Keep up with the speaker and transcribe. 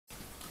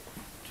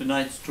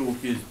Tonight's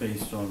talk is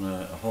based on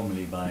a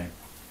homily by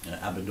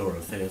Abba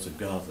Dorotheos of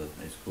Gaza.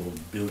 It's called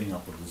Building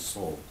Up of the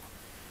Soul.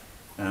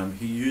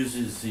 He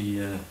uses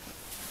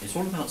it's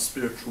all about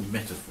spiritual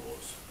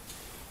metaphors.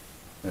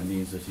 That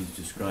means that he's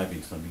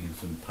describing something in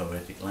some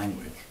poetic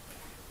language.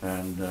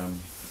 And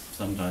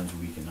sometimes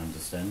we can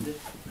understand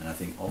it, and I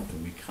think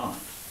often we can't.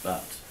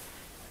 But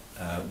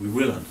we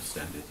will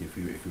understand it if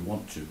we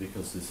want to,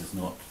 because this is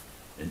not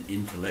an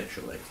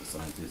intellectual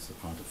exercise, it's a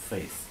part of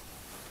faith.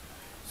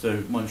 So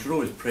one should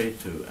always pray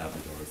to Abba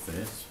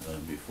Dorotheos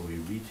before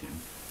you read him,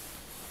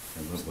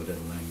 and whatever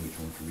language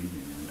you want to read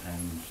him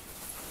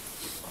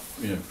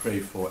in, and pray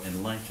for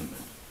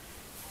enlightenment.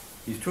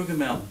 He's talking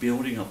about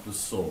building up the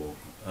soul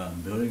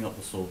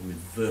with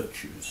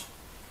virtues.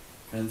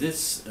 And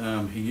this,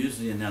 he used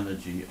the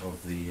analogy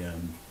of the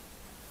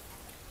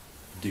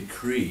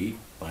decree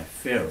by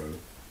Pharaoh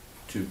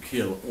to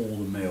kill all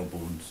the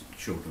male-born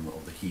children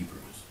of the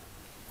Hebrews.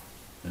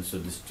 And so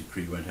this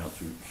decree went out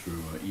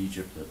through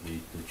Egypt that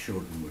the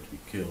children were to be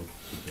killed,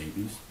 the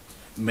babies,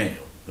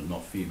 male, but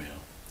not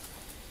female.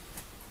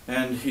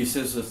 And he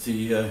says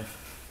that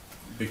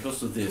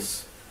because of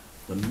this,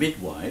 the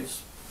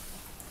midwives,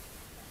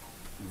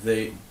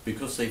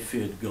 because they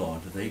feared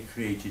God, they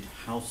created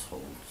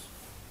households.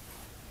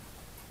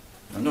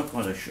 I'm not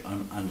quite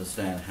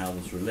understand how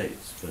this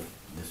relates, but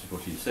this is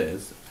what he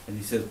says. And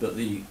he says, but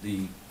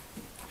the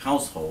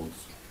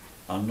households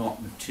are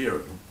not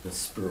material, they're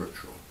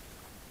spiritual.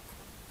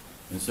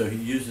 And so he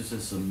uses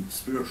this some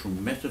spiritual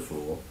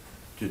metaphor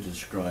to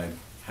describe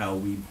how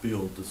we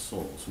build the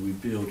soul. So we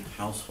build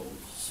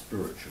households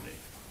spiritually.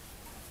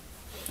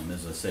 And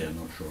as I say, I'm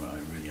not sure I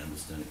really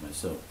understand it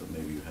myself, but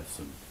maybe you have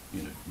some,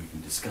 we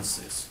can discuss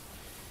this.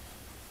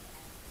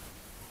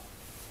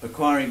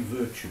 Acquiring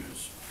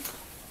virtues.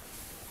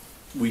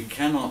 We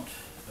cannot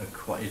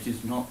acquire, it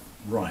is not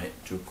right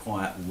to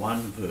acquire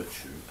one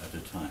virtue at a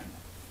time.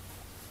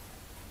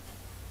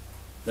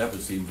 That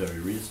would seem very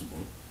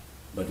reasonable,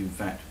 but in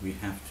fact we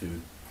have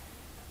to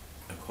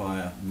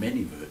acquire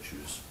many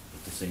virtues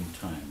at the same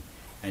time.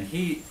 And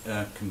he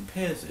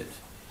compares it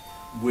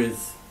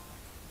with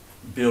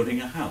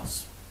building a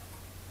house.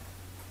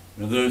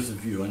 Now those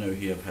of you, I know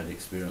here, have had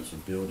experience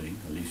of building,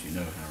 at least you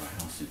know how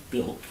a house is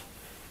built,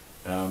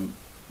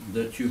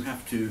 that you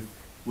have to,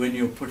 when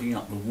you're putting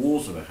up the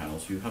walls of a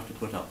house, you have to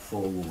put up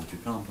 4 walls. You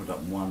can't put up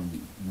one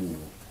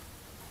wall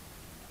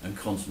and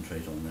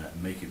concentrate on that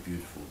and make it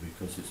beautiful,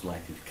 because it's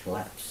likely to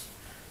collapse.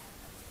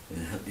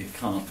 It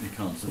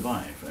can't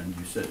survive, and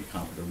you certainly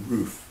can't put a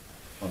roof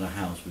on a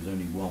house with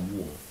only one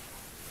wall.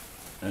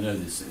 I know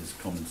this is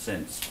common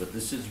sense, but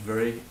this is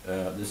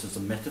this is a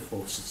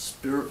metaphor for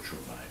spiritual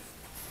life,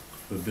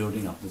 for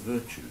building up the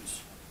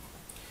virtues.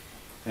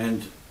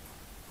 And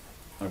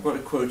I've got a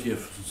quote here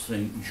from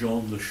St.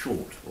 John the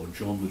Short, or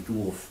John the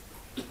Dwarf,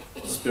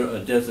 a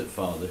desert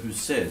father, who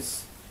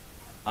says,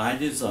 I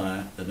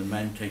desire that a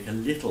man take a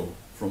little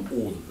from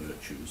all the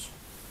virtues.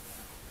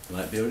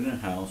 Like building a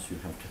house, you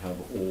have to have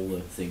all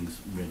the things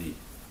ready.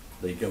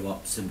 They go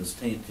up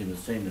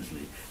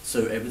simultaneously,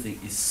 so everything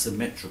is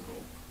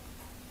symmetrical.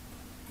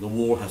 The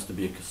wall has to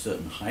be a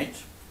certain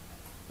height,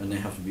 and they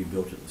have to be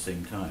built at the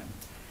same time.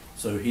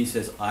 So he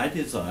says, I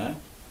desire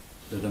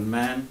that a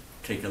man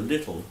take a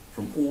little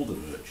from all the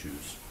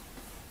virtues.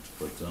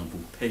 For example,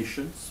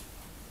 patience,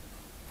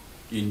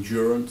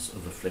 endurance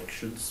of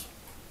afflictions,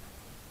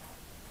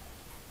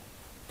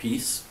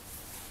 peace,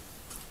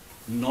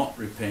 not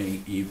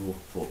repaying evil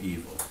for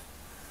evil.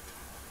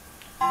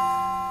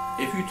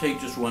 If you take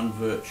just one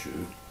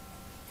virtue,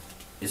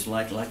 it's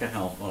like a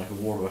house, like a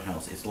wall of a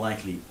house, it's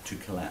likely to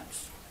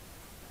collapse.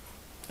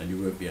 And you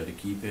won't be able to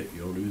keep it,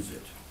 you'll lose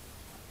it.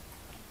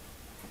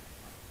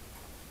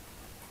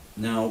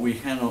 Now we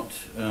cannot,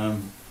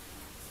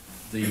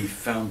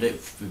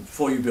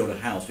 before you build a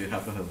house, you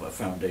have to have a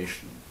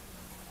foundation.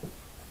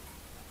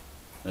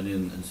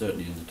 And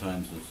certainly in the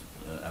times of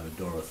Abba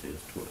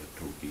Dorotheos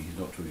talking, he's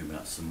not talking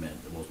about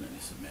cement, there wasn't any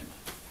cement.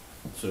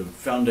 So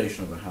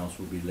foundation of a house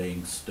will be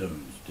laying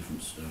stones,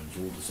 different stones,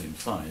 all the same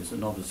size,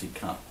 and obviously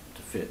cut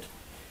to fit.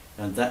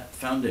 And that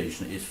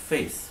foundation is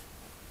faith.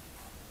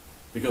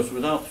 Because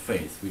without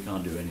faith, we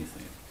can't do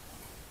anything.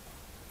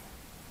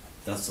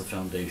 That's the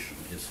foundation,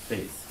 is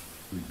faith.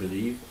 We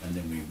believe, and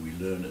then we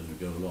learn as we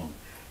go along.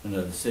 And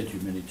as I've said to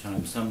you many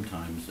times,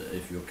 sometimes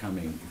if you're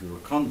a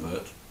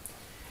convert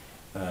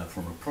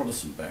from a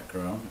Protestant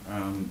background,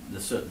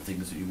 there's certain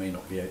things that you may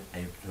not be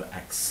able to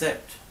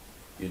accept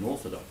in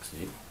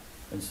Orthodoxy.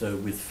 And so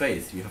with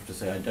faith, you have to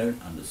say, I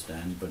don't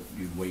understand, but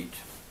you wait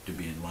to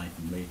be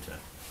enlightened later.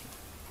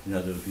 In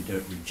other words, we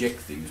don't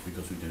reject things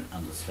because we don't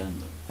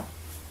understand them.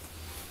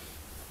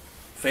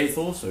 Faith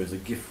also is a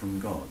gift from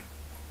God.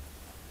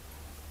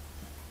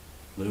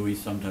 Though we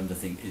sometimes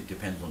think it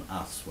depends on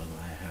us whether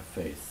I have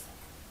faith.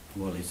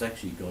 Well, it's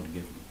actually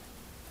God-given.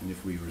 And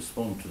if we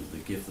respond to the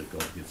gift that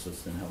God gives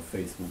us, then our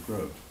faith will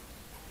grow.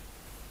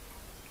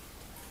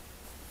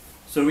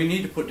 So we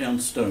need to put down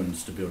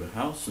stones to build a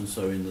house, and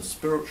so in the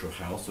spiritual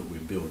house that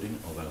we're building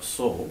of our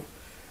soul,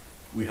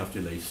 we have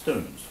to lay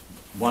stones.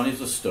 One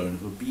is a stone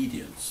of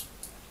obedience.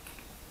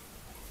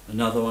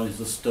 Another one is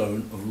the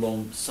stone of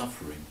long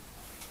suffering,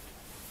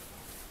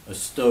 a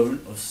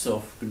stone of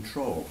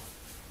self-control,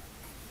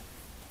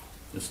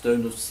 a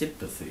stone of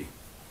sympathy.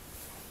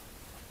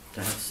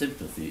 To have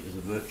sympathy is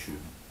a virtue.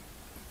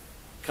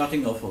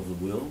 Cutting off of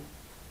the will,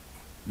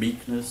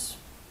 meekness,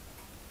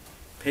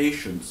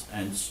 patience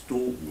and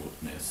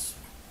stalwartness.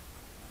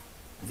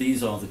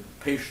 These are the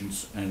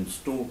patience and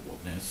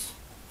stalwartness.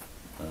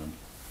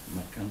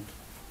 Makant.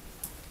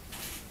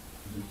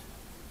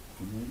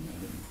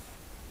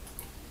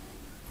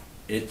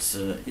 It's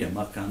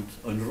Makant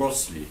and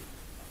Rosli.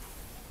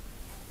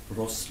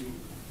 Rosli.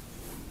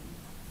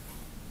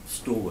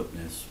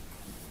 Stalwartness,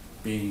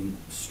 being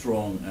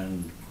strong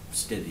and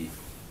steady.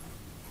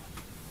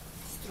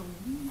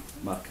 Strong.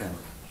 Makant.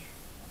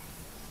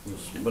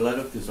 Well, I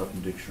looked this up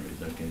in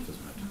dictionaries. Okay, it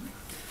doesn't matter.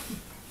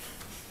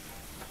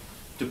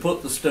 To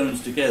put the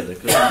stones together,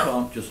 because you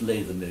can't just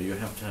lay them there. You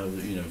have to have,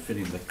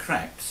 filling the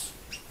cracks.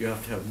 You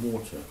have to have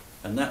mortar,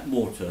 and that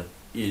mortar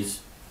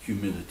is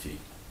humility.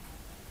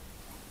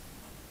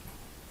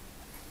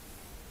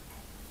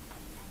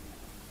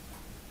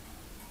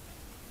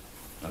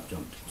 I've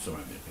jumped.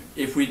 Sorry.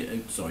 If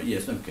we, sorry.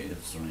 Yes. Okay.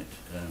 That's right.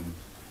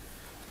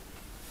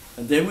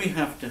 And then we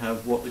have to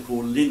have what they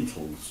call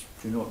lintels.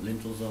 Do you know what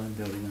lintels are in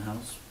building a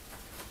house?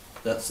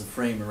 That's the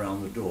frame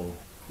around the door.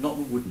 Not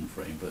the wooden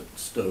frame, but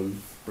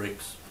stone,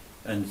 bricks,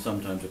 and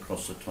sometimes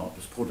across the top.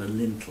 It's called a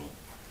lintel.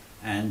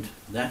 And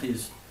that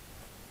is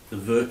the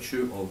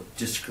virtue of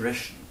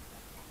discretion.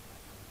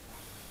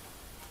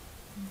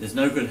 There's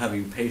no good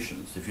having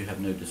patience if you have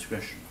no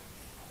discretion,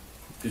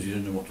 because you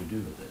don't know what to do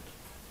with it.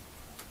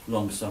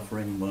 Long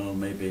suffering, well,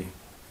 maybe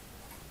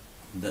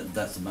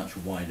that's a much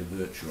wider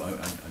virtue. I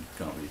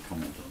can't really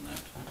comment on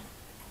that.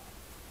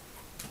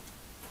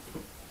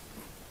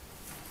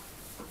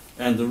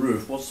 And the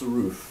roof, what's the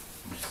roof?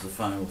 Which is the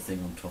final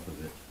thing on top of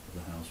it, of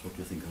the house. What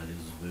do you think that is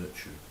as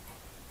virtue,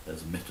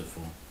 as a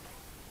metaphor?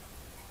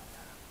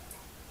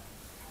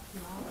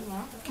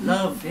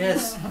 Love,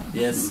 yes,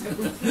 yes,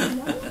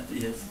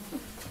 yes,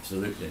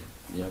 absolutely,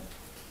 yeah.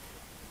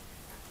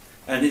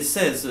 And it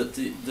says that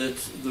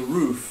the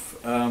roof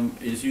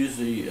is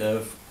usually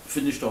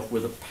finished off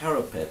with a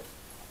parapet,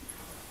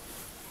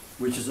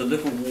 which is a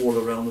little wall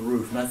around the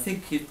roof. And I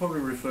think he's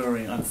probably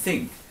referring,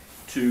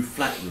 to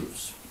flat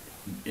roofs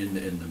in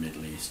the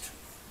Middle East.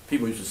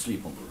 People used to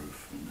sleep on the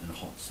roof in the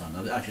hot sun.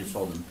 I actually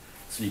saw them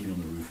sleeping on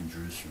the roof in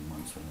Jerusalem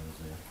once when I was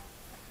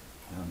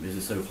there. Is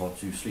it so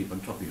hot you sleep on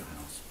top of your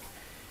house?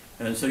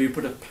 And so you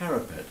put a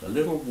parapet, a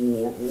little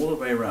wall all the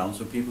way around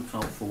so people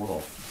can't fall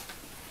off.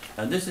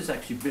 And this is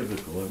actually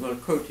biblical. I've got a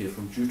quote here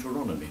from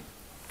Deuteronomy,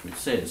 which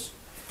says,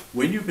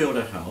 when you build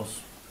a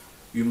house,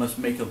 you must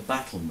make a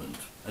battlement,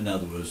 in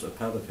other words, a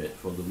parapet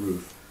for the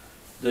roof,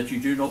 that you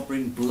do not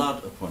bring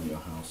blood upon your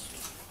house,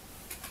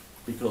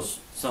 because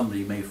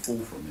somebody may fall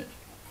from it.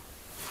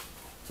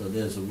 So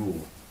there's a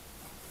rule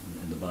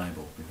in the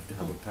Bible. You have to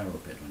have a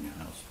parapet on your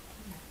house.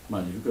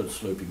 Mind you, if you've got a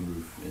sloping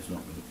roof, it's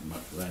not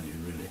much value,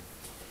 really.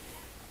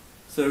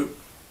 So,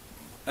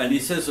 and he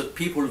says that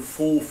people who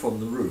fall from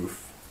the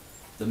roof,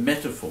 the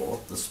metaphor,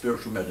 the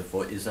spiritual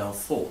metaphor, is our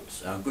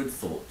thoughts, our good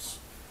thoughts.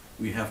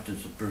 We have to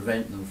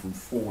prevent them from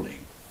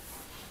falling.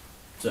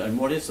 So, and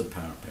what is the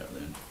parapet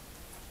then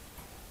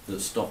that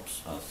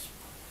stops us?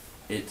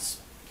 It's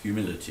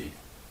humility.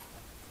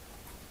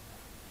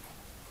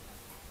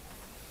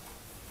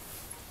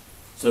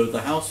 So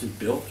the house is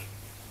built,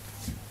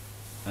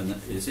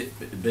 and is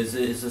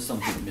there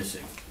something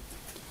missing?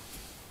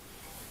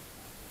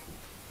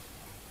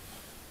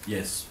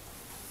 Yes.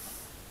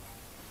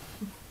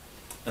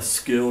 A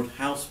skilled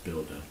house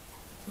builder.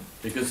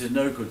 Because there's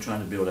no good trying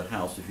to build a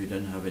house if you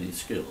don't have any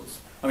skills.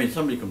 I mean,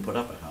 somebody can put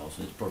up a house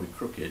and it's probably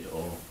crooked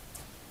or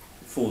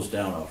it falls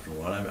down after a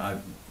while. I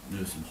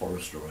know some horror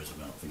stories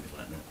about things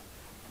like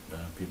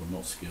that. People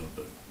not skilled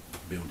but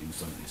building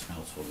somebody's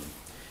house for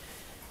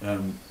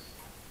them.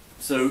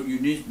 So you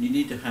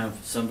need to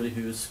have somebody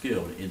who is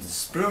skilled. In the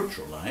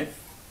spiritual life,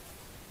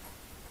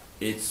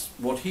 it's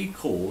what he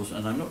calls,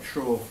 and I'm not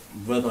sure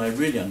whether I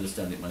really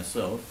understand it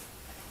myself,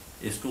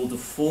 it's called the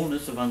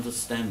fullness of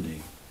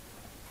understanding,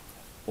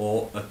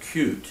 or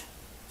acute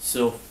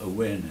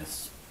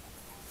self-awareness.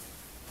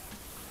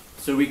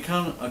 So we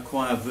can't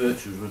acquire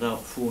virtues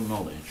without full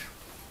knowledge.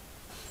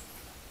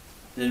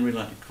 Does anybody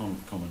like to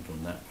comment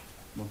on that?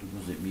 What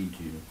does it mean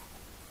to you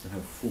to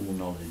have full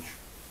knowledge?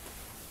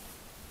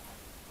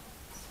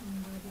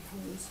 Somebody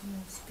who is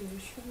more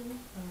spiritual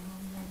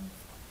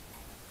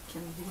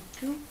can lead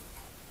to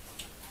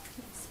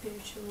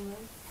spiritual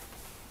life.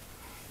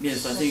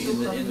 Yes, I think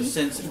in the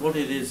sense what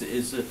it is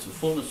that the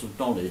fullness of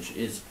knowledge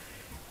is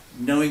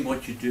knowing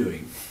what you're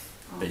doing,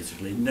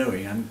 basically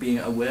knowing and being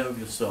aware of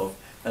yourself,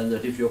 and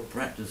that if you're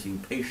practicing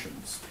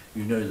patience,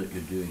 you know that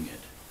you're doing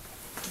it,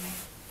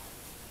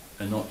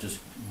 and not just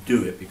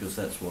do it because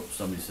that's what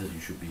somebody says you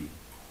should be.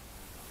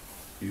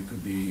 You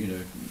could be,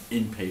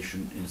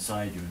 impatient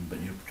inside you,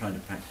 but you're trying to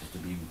practice to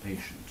be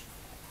patient.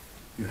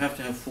 You have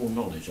to have full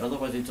knowledge,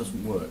 otherwise it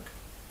doesn't work.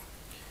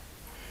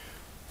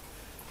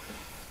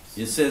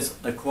 It says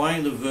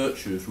acquiring the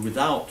virtues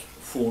without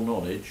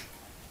foreknowledge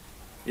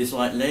is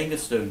like laying a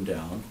stone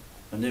down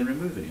and then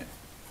removing it.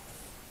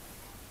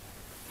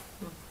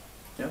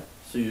 Yeah.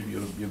 So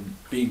you're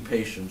being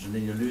patient and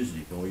then you're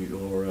losing it, or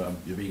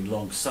you're being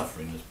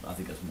long-suffering. I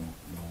think that's more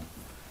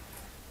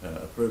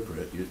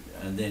appropriate.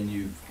 And then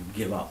you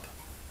give up.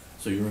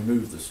 So you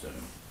remove the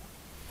stone.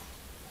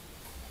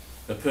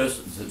 A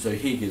person. So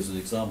he gives an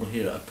example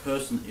here. A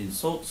person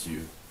insults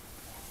you.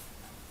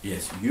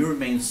 Yes, you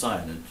remain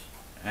silent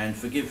and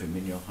forgive him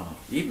in your heart.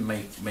 Even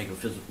make a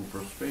physical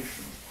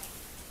prostration.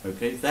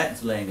 Okay,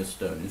 that's laying a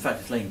stone. In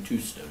fact, it's laying two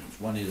stones.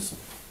 One is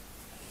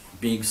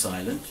being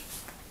silent,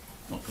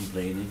 not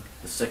complaining.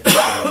 The second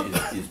stone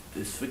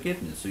is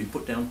forgiveness. So you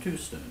put down two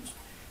stones.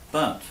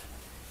 But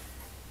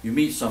you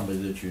meet somebody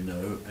that you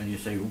know and you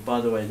say, well,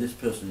 by the way, this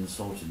person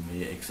insulted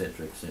me,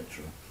 etc.,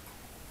 etc.,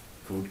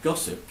 called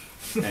gossip,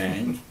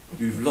 and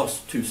you've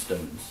lost two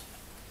stones.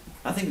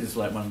 I think it's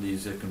like one of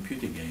these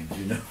computer games,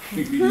 you know.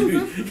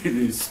 you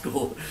lose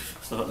score,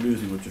 start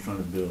losing what you're trying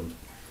to build.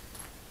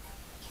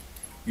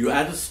 You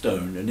add a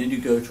stone and then you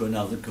go to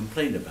another and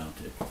complain about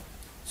it.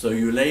 So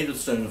you laid a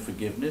stone of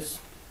forgiveness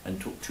and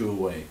took two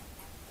away.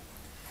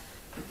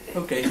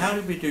 Okay, how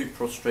do we do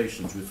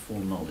prostrations with full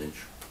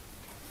knowledge?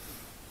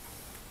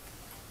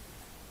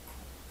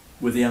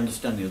 With the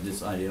understanding of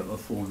this idea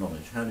of full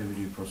knowledge, how do we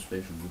do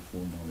prostrations with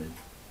full knowledge?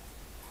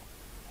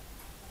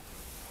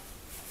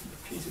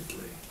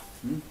 Repeatedly.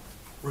 Hmm?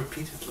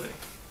 Repeatedly.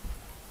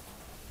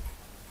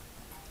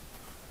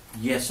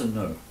 Yes and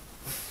no.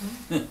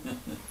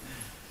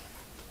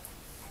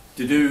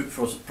 To do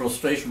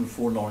prostration with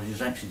full knowledge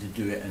is actually to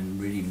do it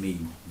and really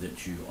mean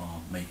that you are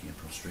making a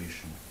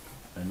prostration,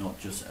 and not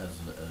just as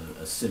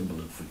a symbol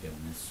of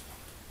forgiveness.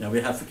 Now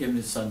we have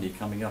Forgiveness Sunday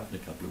coming up in a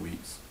couple of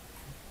weeks,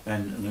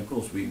 and of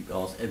course we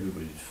ask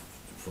everybody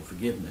for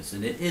forgiveness,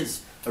 and it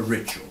is a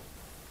ritual.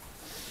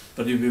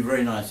 But it would be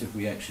very nice if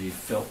we actually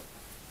felt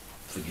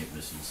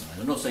forgiveness inside.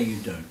 I'm not saying you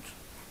don't,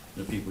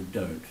 that people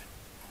don't,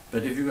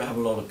 but if you have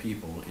a lot of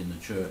people in the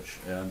church,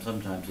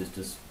 sometimes it's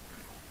just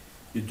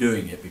you're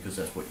doing it because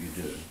that's what you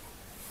do.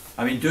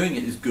 I mean, doing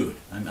it is good.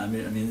 I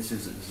mean, this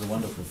is a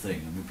wonderful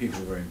thing. I mean,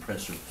 people are very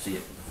impressed to see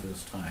it for the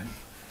first time.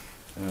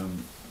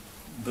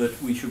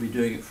 But we should be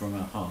doing it from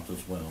our heart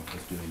as well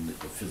as doing the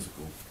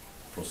physical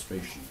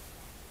prostration.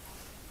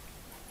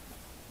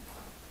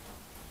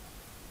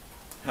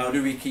 How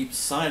do we keep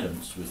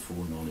silence with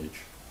full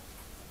knowledge?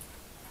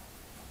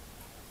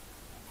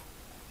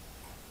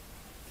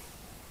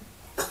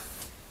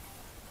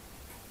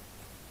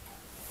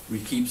 We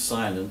keep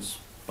silence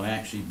by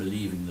actually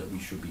believing that we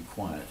should be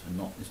quiet and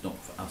it's not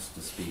for us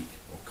to speak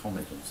or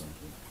comment on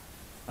something.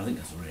 I think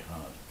that's very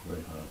hard,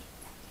 very hard.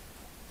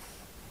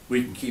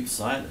 We can keep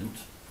silent,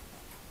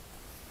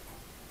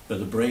 but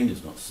the brain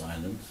is not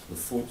silent, the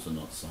thoughts are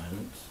not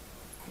silent,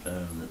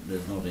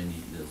 there's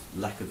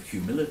lack of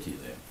humility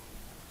there.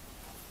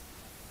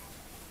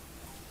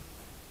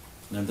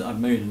 Now I've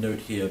made a note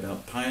here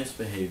about pious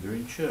behaviour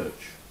in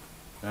church.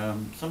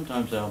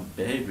 Sometimes our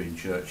behaviour in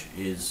church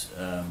is,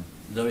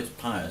 though it's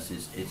pious,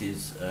 it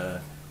is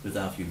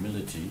without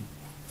humility.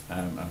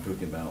 I'm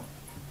talking about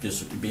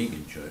just being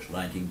in church,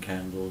 lighting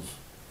candles,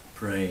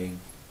 praying,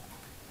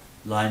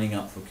 lining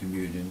up for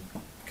communion,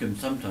 can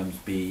sometimes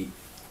be,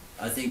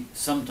 I think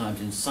sometimes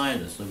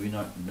inside us, though we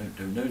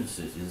don't notice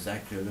it, is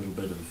actually a little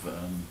bit of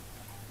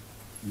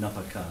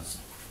napakas,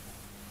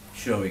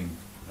 showing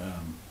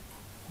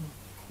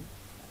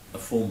a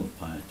form of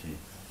piety.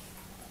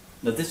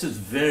 Now this is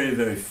very,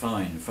 very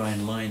fine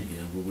line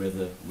here,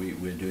 whether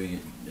we're doing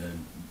it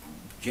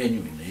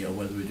genuinely or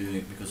whether we're doing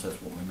it because that's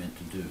what we're meant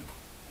to do.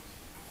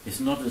 It's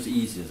not as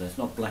easy as that. It's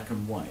not black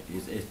and white.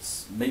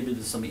 It's maybe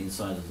there's something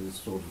inside us that's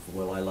sort of,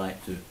 well, I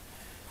like to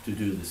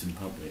do this in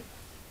public.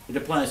 It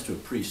applies to a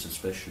priest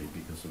especially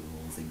because of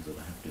all the things that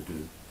I have to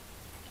do.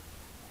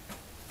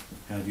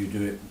 How do you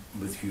do it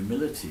with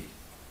humility?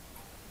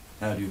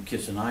 How do you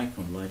kiss an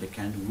icon, light a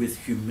candle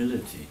with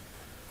humility?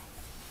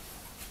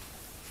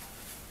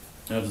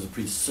 How does a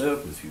priest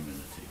serve with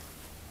humility?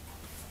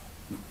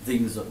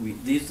 These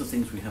are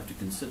things we have to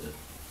consider.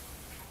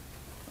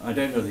 I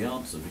don't know the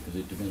answer because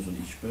it depends on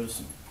each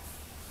person.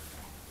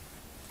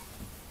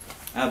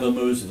 Abba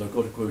Moses, I've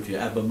got a quote here.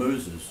 Abba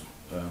Moses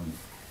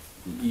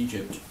in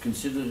Egypt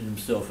considered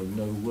himself of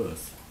no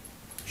worth,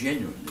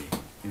 genuinely.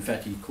 In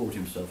fact, he called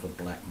himself a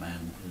black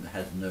man and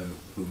had no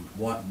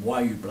why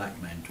are you black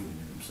man talking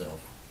to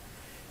himself?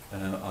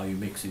 Are you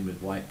mixing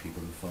with white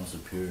people who are far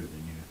superior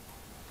than you?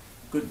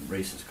 Good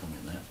racist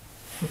comment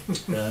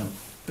that.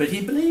 But he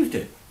believed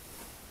it.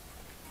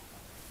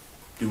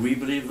 Do we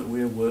believe that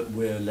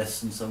we're less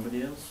than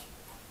somebody else?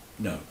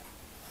 No.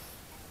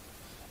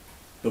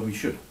 But we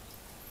should.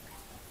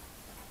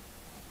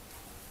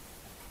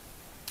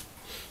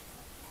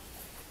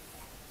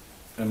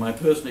 And my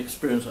personal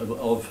experience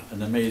of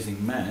an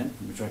amazing man,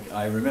 which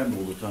I remember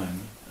all the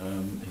time,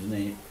 his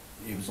name,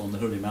 he was on the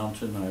Holy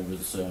Mountain. I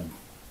was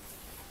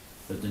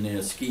at the near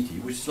Skiti,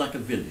 which is like a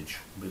village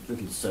with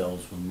little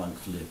cells where the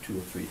monks live, 2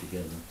 or 3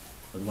 together.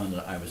 But the one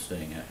that I was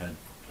staying at had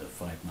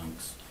 5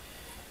 monks.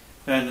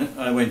 And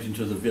I went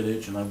into the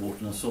village and I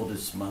walked and I saw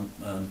this monk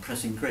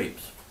pressing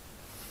grapes.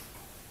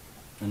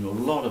 And there were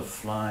a lot of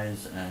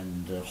flies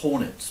and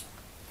hornets.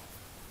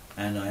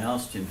 And I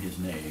asked him his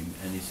name,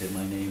 and he said,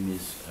 my name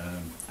is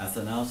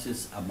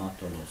Athanasius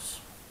Amatolos,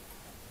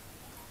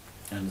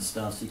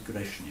 Anastasi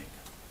Greshnik,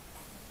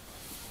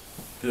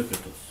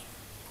 Perkatos.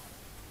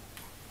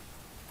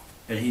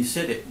 And he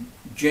said it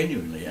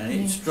genuinely, and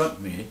it struck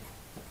me.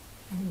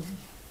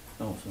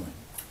 Oh, sorry.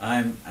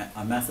 I'm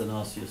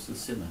Athanasius the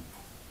sinner.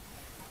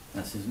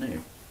 That's his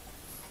name.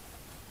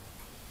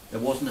 It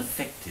wasn't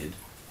affected.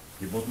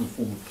 It wasn't a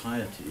form of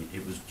piety.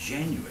 It was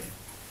genuine.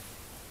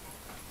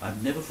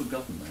 I've never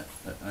forgotten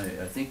that.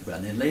 I think about it.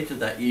 And then later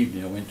that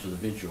evening I went to the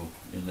vigil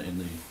in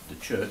the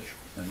church,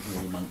 and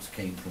all the monks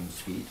came from the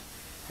suite,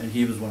 and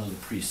he was one of the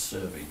priests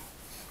serving.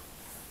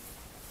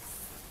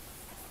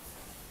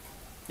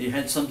 He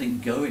had something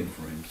going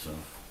for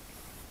himself.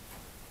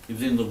 He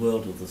was in the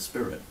world of the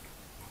spirit.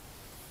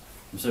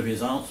 And so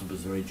his answer was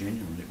very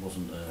genuine. It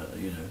wasn't,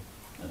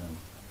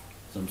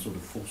 some sort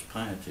of false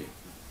piety.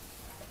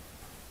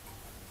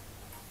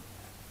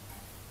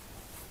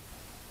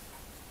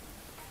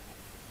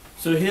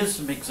 So here's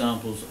some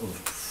examples of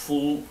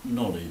full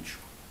knowledge.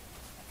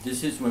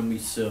 This is when we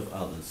serve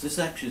others. This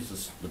actually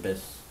is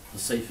the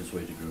safest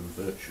way to grow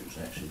virtues,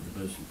 actually, the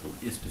most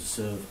important, is to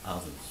serve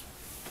others.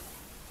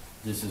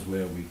 This is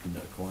where we can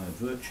acquire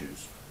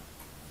virtues.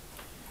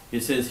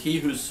 It says, he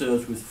who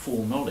serves with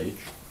full knowledge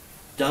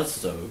does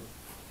so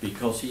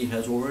because he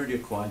has already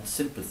acquired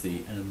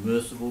sympathy and a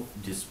merciful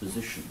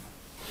disposition.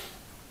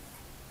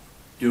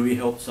 Do we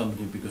help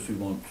somebody because we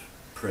want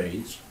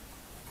praise?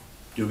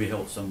 Do we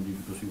help somebody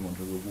because we want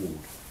a reward?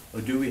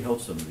 Or do we help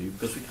somebody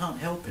because we can't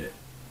help it?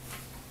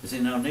 It's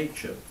in our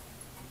nature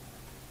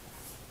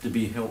to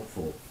be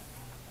helpful,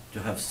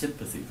 to have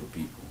sympathy for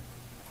people.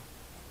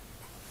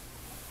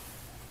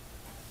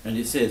 And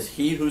it says,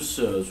 he who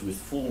serves with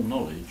full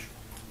knowledge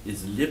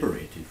is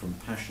liberated from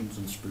passions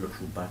and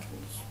spiritual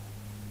battles.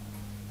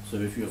 So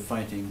if you're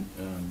fighting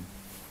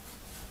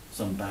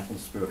some battle,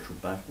 spiritual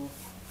battle,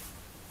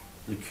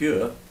 the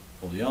cure,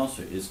 or the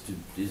answer, is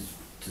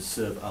to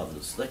serve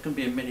others. That can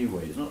be in many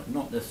ways,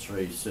 not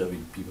necessarily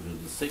serving people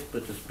who are sick,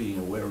 but just being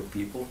aware of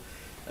people.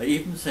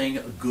 Even saying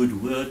a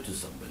good word to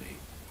somebody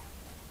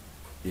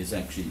is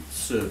actually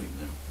serving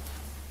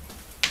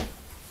them.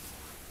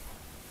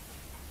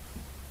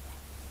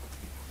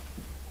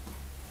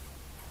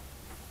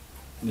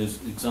 And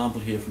there's an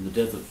example here from the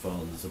Desert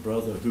Fathers, a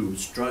brother who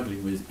was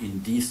struggling with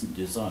indecent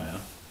desire,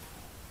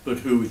 but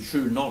who with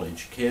true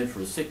knowledge cared for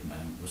a sick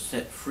man, was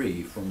set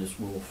free from this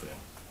warfare.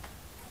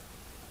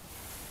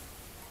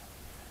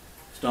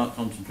 Start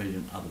concentrating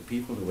on other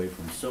people, away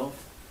from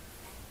self.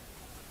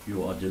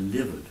 You are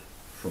delivered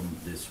from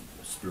this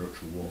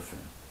spiritual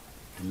warfare.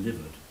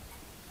 Delivered.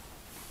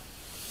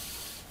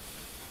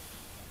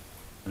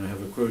 And I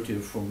have a quote here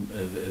from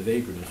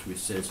Evagrius which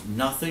says,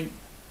 nothing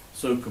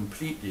so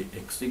completely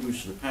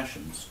extinguishes the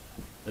passions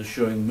as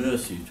showing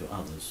mercy to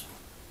others.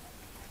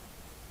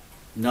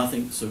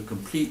 Nothing so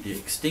completely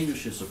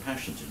extinguishes the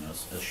passions in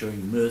us as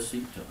showing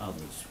mercy to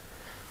others.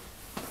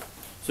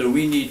 So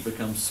we need to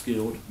become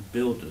skilled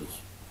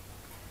builders.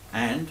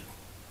 And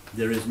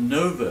there is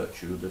no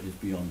virtue that is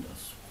beyond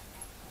us.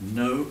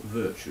 No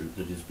virtue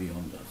that is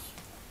beyond us.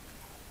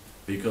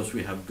 Because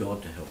we have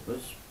God to help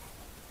us,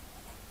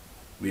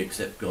 we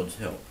accept God's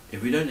help.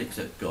 If we don't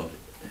accept God's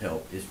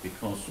help, it's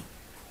because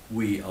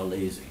we are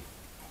lazy.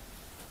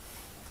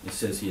 It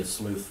says here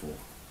slothful.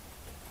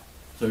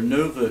 So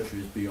no virtue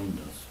is beyond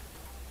us.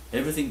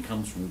 Everything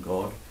comes from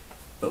God,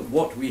 but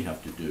what we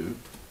have to do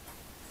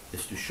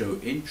is to show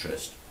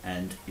interest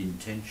and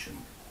intention.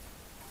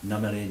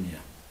 Namarenia.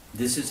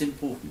 This is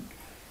important.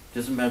 It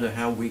doesn't matter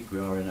how weak we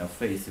are in our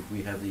faith, if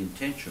we have the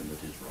intention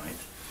that is right,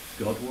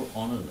 God will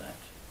honour that.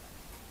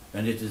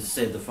 And it is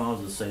said, the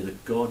fathers say,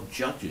 that God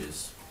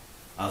judges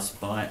us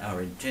by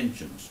our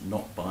intentions,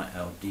 not by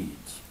our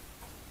deeds.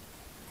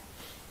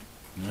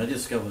 And I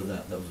discovered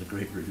that was a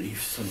great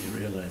relief when you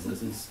realise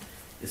this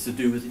is to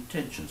do with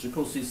intentions. Of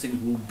course these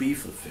things will be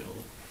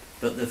fulfilled,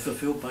 but they're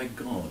fulfilled by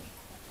God.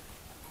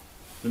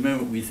 The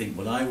moment we think,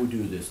 well, I will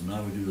do this and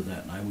I will do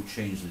that and I will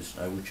change this,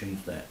 I will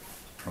change that,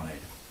 pride.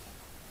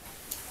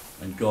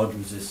 And God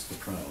resists the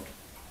proud,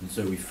 and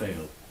so we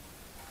fail.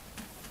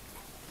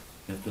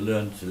 You have to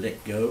learn to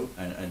let go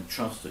and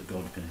trust that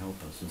God can help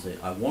us and say,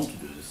 I want to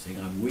do this thing,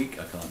 I'm weak,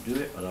 I can't do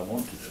it, but I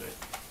want to do it.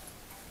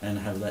 And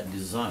have that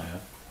desire,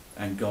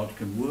 and God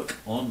can work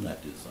on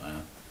that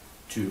desire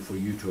for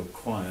you to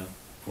acquire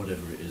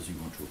whatever it is you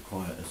want to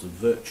acquire as a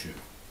virtue.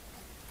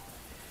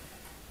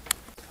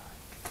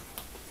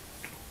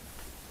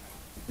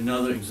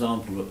 Another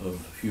example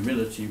of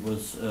humility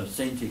was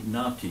Saint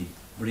Ignati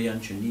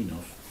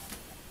Brianchaninov,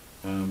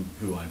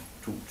 who I've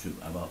talked to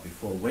about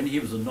before. When he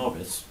was a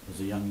novice, as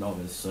a young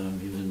novice, he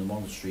was in the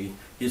monastery,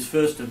 his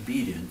first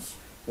obedience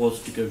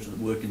was to go to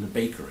work in the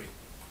bakery.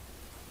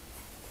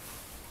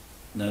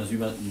 Now, as you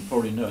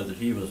probably know, that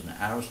he was an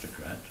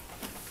aristocrat,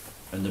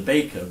 and the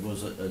baker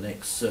was an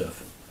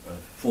ex-serf, a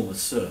former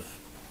serf,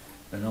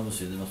 and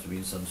obviously there must have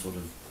been some sort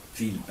of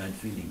bad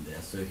feeling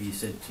there. So he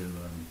said to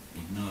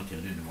Ignati,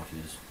 I don't know what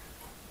his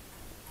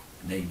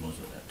name was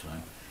at that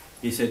time,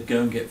 he said,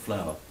 go and get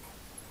flour.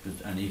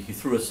 And he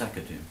threw a sack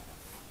at him,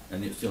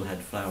 and it still had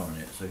flour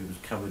in it, so he was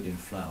covered in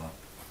flour.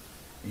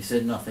 He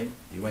said nothing.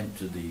 He went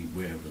to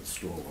wherever the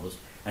store was,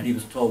 and he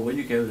was told, when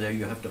you go there,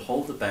 you have to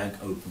hold the bag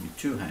open with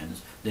 2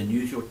 hands, then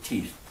use your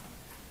teeth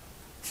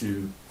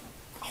to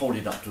hold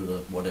it up to the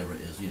whatever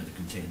it is, to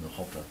contain the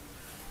hopper.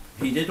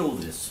 He did all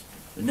this.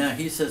 And now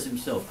he says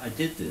himself, I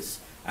did this,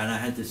 and I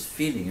had this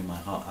feeling in my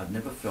heart I've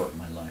never felt in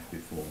my life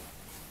before.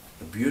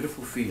 A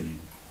beautiful feeling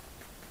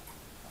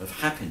of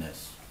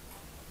happiness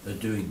at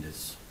doing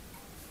this.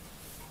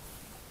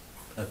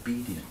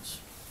 Obedience.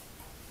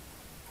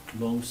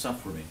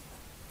 Long-suffering.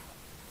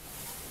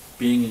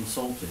 Being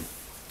insulted.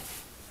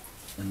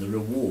 And the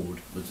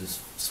reward was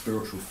this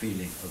spiritual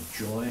feeling of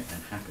joy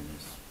and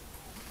happiness.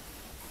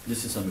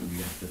 This is something we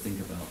have to think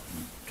about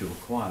to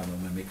acquire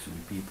when we're mixing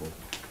with people.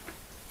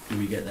 Do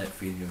we get that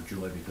feeling of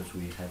joy because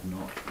we have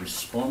not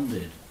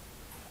responded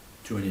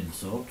to an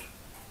insult?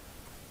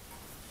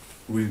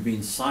 We've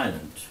been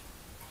silent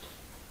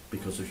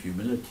because of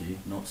humility,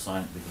 not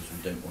silent because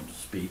we don't want to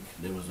speak.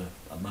 There was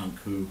a monk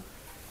who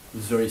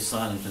was very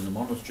silent in the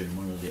monastery, and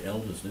one of the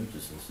elders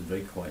noticed this, and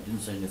very quiet,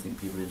 didn't say anything.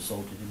 People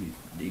insulted him,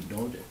 he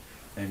ignored it.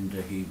 And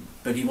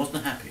but he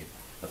wasn't happy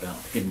about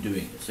him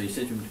doing it. So he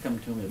said to him, come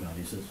tell me about it.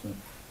 He says,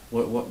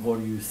 what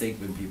do you think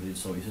when people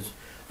insult? He says,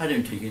 I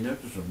don't take any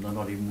notice of them, they're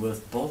not even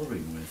worth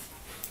bothering with.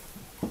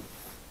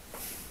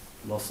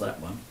 Lost that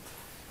one.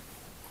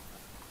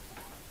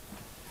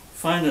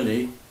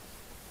 Finally,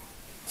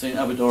 St.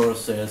 Abba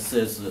Dorotheos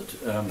says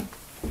that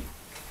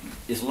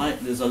it's like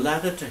there's a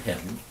ladder to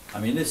heaven. I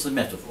mean, this is a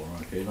metaphor,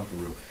 okay, not a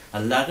rule. A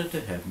ladder to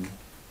heaven,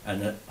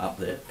 and up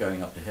there,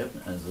 going up to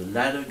heaven, and there's a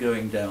ladder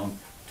going down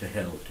to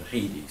hell, to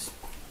Hades.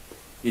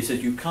 He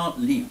said you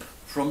can't leap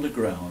from the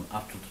ground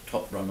up to the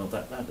top rung of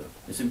that ladder.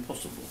 It's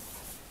impossible.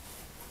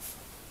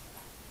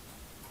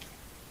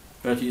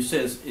 But he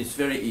says it's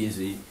very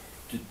easy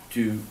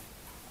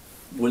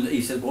well,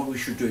 he said what we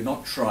should do,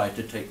 not try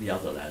to take the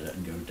other ladder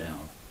and go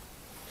down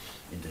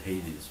into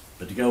Hades.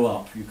 But to go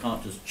up, you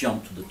can't just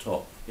jump to the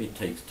top. It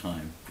takes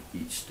time for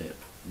each step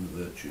in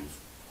the virtues.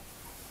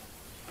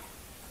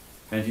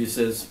 And he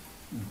says,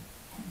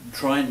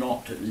 try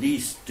not at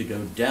least to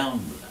go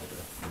down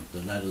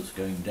the ladder's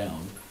going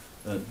down.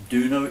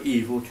 Do no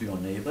evil to your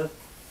neighbour.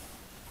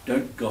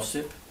 Don't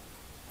gossip.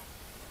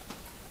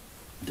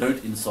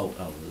 Don't insult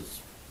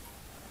others.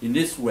 In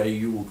this way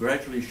you will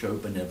gradually show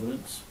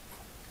benevolence,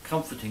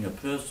 comforting a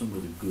person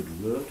with a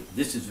good word.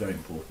 This is very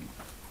important,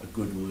 a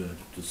good word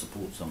to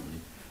support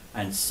somebody,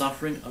 and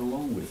suffering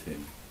along with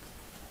him.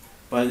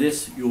 By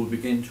this you will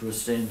begin to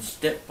ascend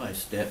step by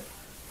step,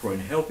 for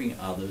in helping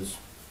others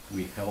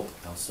we help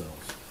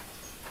ourselves.